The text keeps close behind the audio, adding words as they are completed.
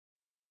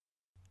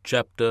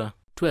Chapter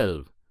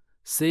 12.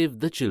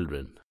 Save the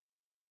Children.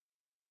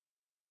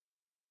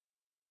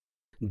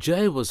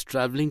 Jai was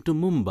travelling to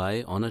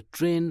Mumbai on a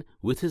train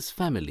with his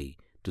family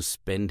to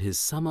spend his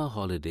summer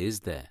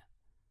holidays there.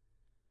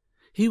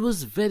 He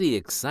was very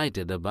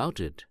excited about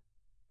it.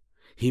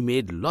 He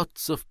made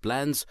lots of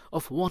plans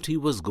of what he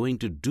was going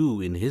to do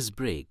in his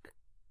break.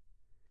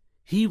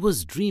 He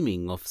was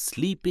dreaming of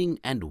sleeping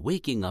and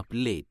waking up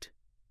late.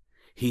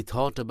 He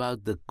thought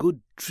about the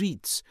good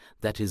treats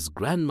that his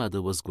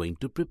grandmother was going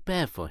to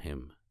prepare for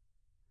him.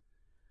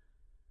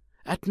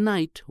 At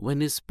night,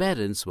 when his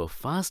parents were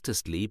fast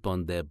asleep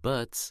on their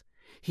berths,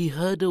 he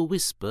heard a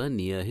whisper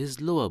near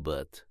his lower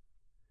berth.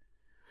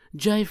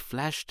 Jai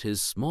flashed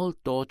his small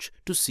torch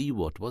to see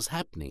what was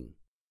happening.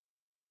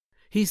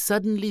 He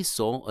suddenly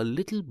saw a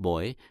little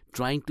boy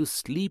trying to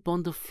sleep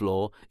on the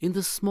floor in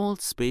the small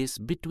space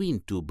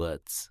between two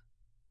berths.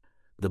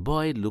 The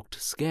boy looked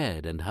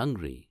scared and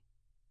hungry.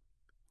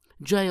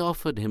 Jai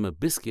offered him a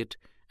biscuit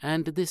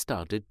and they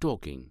started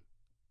talking.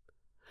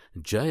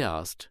 Jai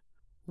asked,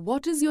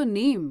 "What is your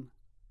name?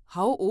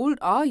 How old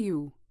are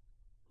you?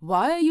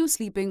 Why are you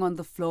sleeping on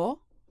the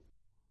floor?"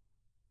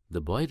 The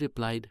boy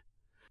replied,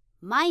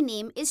 My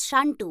name is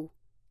Shantu.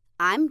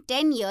 I'm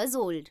 10 years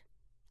old.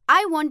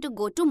 I want to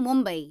go to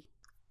Mumbai.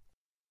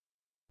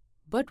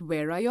 "But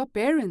where are your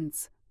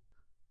parents?"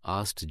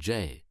 asked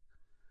Jai.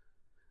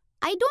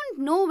 I don't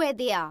know where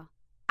they are.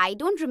 I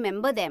don't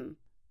remember them.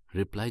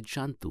 Replied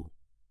Shantu.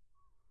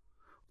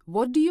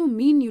 "What do you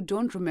mean you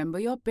don't remember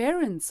your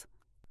parents?"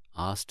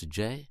 Asked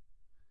Jai.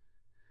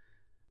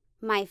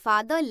 My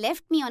father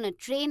left me on a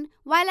train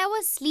while I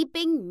was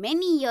sleeping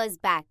many years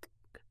back.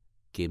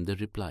 Came the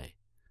reply.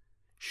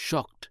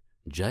 Shocked,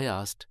 Jai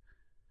asked,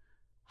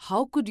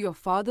 "How could your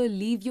father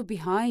leave you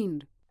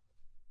behind?"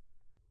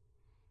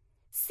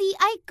 See,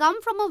 I come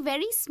from a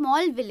very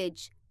small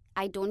village.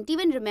 I don't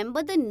even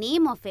remember the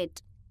name of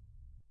it.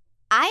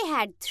 I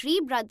had 3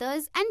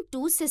 brothers and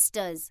 2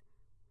 sisters.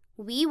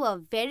 We were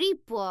very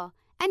poor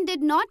and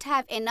did not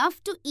have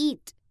enough to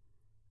eat.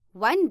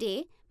 One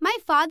day, my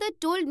father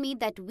told me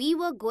that we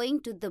were going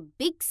to the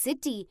big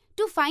city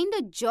to find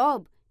a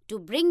job to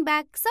bring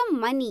back some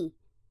money.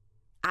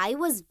 I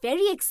was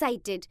very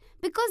excited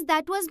because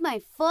that was my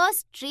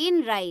first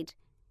train ride.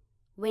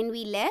 When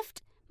we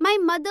left, my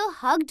mother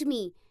hugged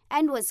me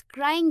and was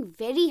crying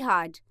very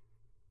hard.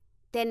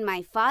 Then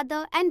my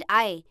father and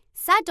I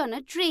sat on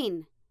a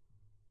train.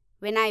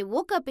 When I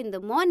woke up in the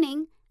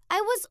morning,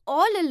 I was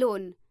all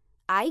alone.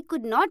 I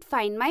could not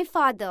find my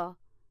father.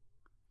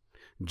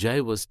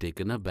 Jai was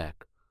taken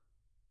aback.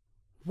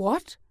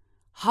 "What?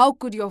 How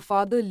could your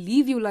father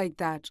leave you like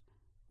that?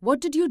 What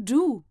did you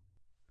do?"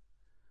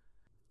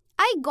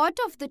 I got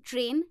off the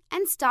train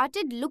and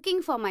started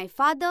looking for my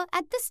father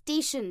at the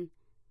station.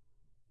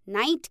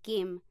 Night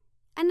came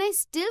and I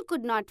still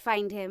could not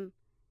find him.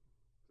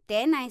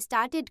 Then I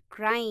started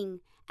crying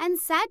and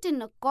sat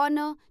in a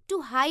corner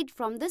to hide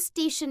from the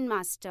station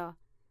master.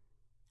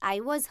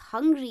 I was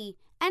hungry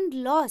and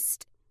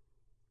lost.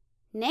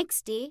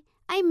 Next day,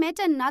 I met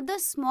another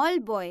small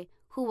boy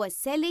who was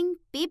selling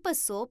paper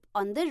soap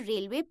on the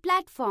railway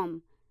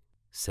platform.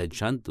 Said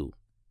Shantu.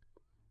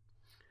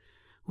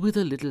 With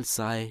a little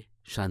sigh,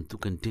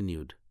 Shantu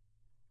continued.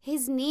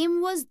 His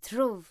name was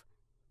Dhruv.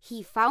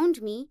 He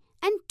found me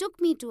and took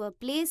me to a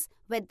place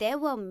where there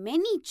were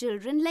many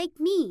children like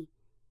me.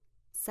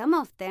 Some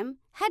of them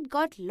had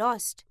got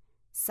lost,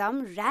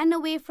 some ran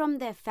away from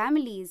their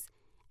families,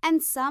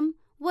 and some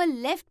were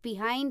left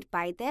behind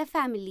by their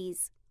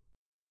families.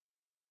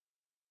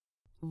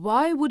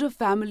 "Why would a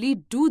family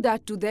do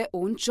that to their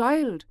own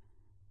child?"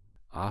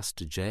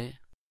 Asked Jai.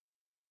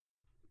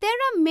 There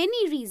are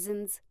many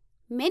reasons.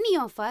 Many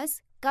of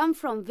us come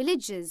from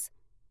villages.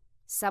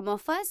 Some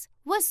of us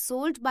were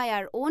sold by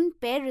our own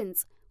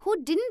parents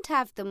who didn't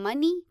have the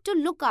money to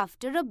look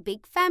after a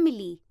big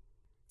family.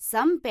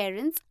 Some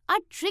parents are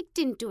tricked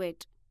into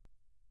it.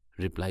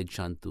 Replied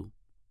Shantu.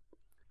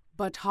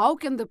 "But how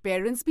can the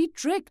parents be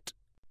tricked?"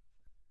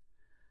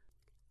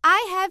 I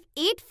have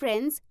 8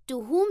 friends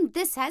to whom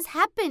this has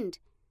happened.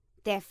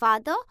 Their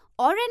father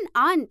or an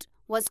aunt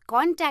was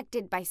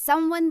contacted by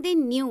someone they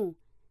knew.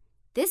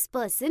 This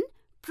person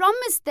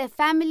promised their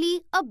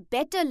family a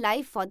better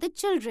life for the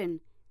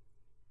children.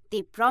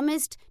 They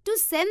promised to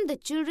send the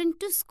children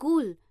to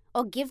school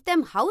or give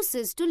them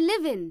houses to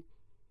live in.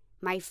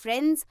 My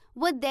friends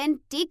were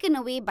then taken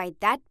away by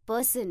that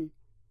person.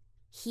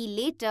 He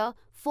later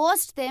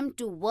forced them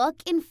to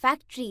work in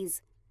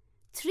factories.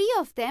 3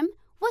 of them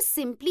were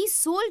simply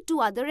sold to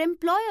other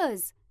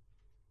employers.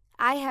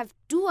 I have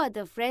 2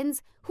 other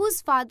friends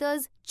whose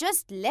fathers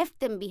just left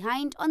them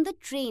behind on the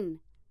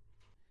train.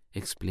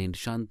 Explained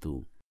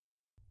Shantu.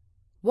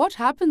 "What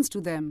happens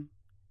to them?"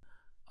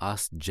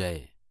 Asked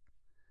Jai.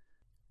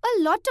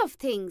 A lot of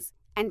things,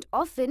 and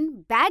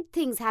often bad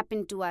things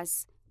happen to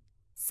us.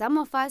 Some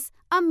of us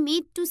are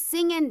made to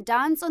sing and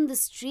dance on the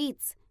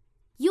streets.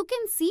 You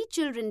can see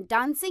children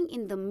dancing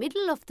in the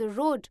middle of the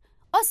road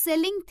or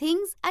selling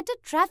things at a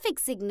traffic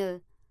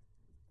signal.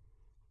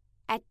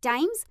 At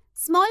times,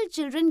 small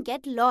children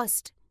get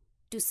lost.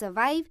 To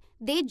survive,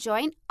 they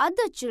join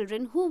other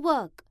children who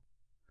work.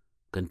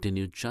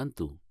 continued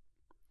Shantu.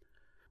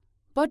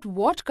 But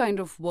what kind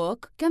of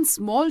work can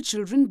small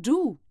children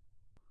do?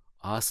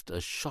 Asked a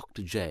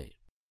shocked Jai.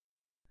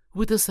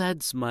 With a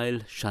sad smile,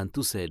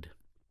 Shantu said,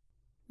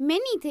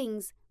 Many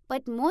things,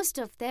 but most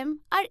of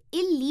them are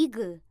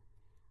illegal.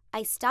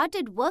 I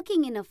started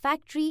working in a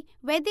factory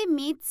where they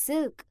made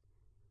silk.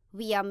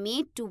 We are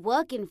made to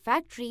work in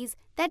factories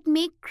that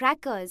make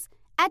crackers,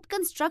 at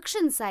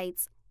construction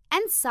sites,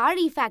 and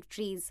sari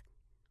factories.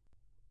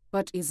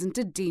 But isn't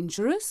it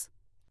dangerous?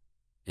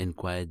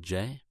 inquired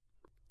Jai.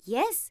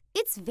 Yes,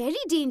 it's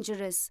very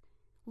dangerous.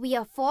 We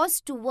are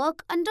forced to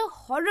work under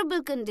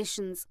horrible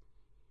conditions.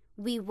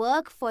 We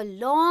work for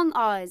long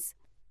hours,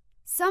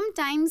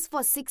 sometimes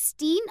for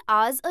 16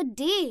 hours a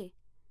day.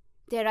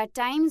 There are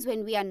times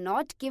when we are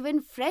not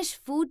given fresh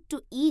food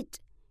to eat.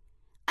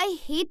 I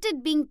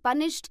hated being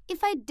punished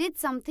if I did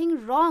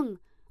something wrong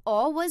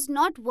or was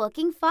not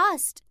working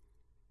fast.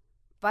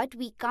 But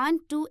we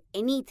can't do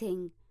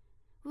anything.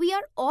 We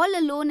are all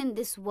alone in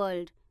this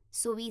world,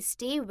 so we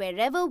stay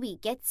wherever we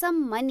get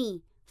some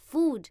money,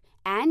 food,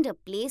 and a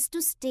place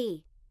to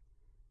stay.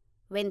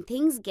 When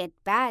things get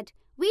bad,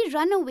 we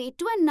run away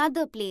to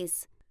another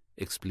place.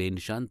 Explained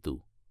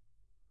Shantu.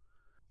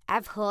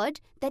 I've heard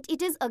that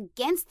it is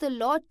against the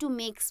law to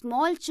make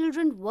small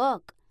children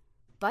work.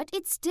 But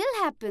it still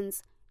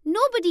happens.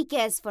 Nobody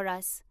cares for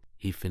us.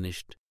 He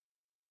finished.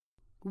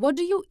 What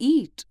do you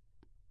eat?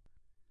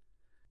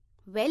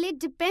 Well, it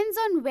depends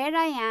on where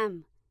I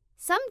am.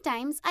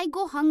 Sometimes I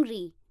go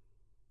hungry.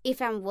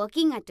 If I'm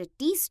working at a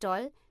tea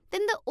stall,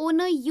 then the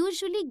owner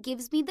usually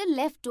gives me the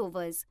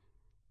leftovers.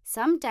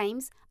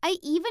 Sometimes I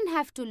even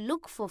have to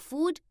look for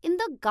food in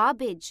the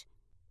garbage.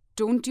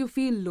 Don't you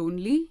feel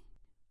lonely?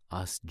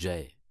 Asked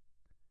Jai.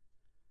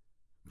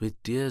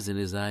 With tears in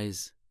his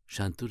eyes,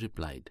 Shantu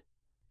replied,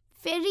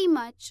 Very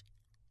much.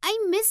 I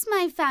miss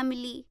my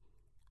family.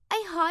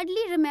 I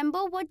hardly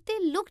remember what they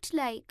looked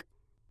like.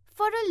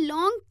 For a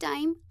long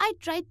time, I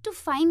tried to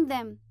find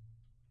them.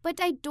 But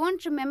I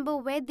don't remember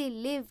where they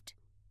lived.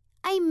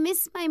 I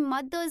miss my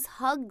mother's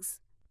hugs.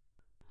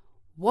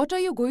 What are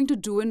you going to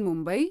do in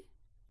Mumbai?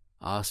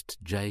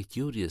 Asked Jai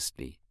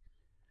curiously.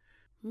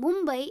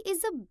 Mumbai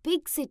is a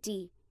big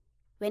city.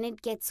 When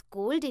it gets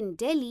cold in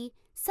Delhi,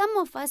 some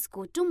of us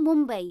go to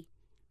Mumbai.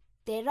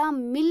 There are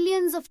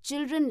millions of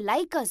children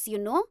like us, you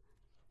know.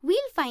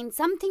 We'll find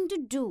something to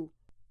do.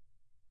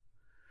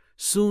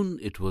 Soon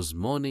it was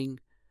morning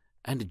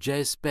and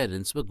Jai's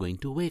parents were going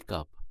to wake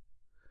up.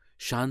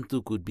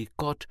 Shantu could be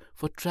caught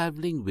for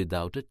travelling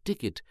without a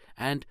ticket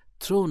and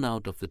thrown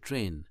out of the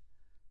train,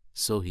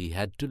 so he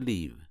had to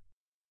leave.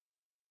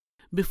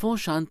 Before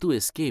Shantu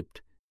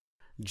escaped,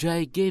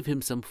 Jai gave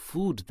him some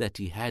food that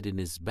he had in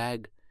his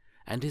bag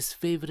and his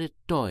favourite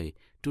toy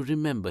to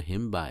remember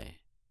him by.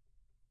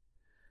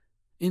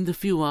 In the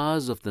few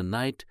hours of the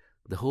night,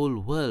 the whole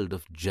world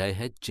of Jai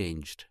had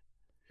changed.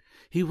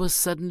 He was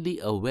suddenly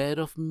aware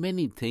of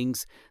many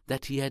things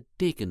that he had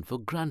taken for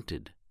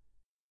granted.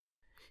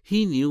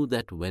 He knew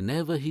that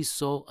whenever he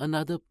saw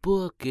another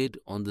poor kid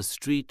on the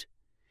street,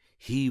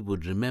 he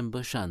would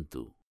remember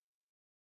Shantu.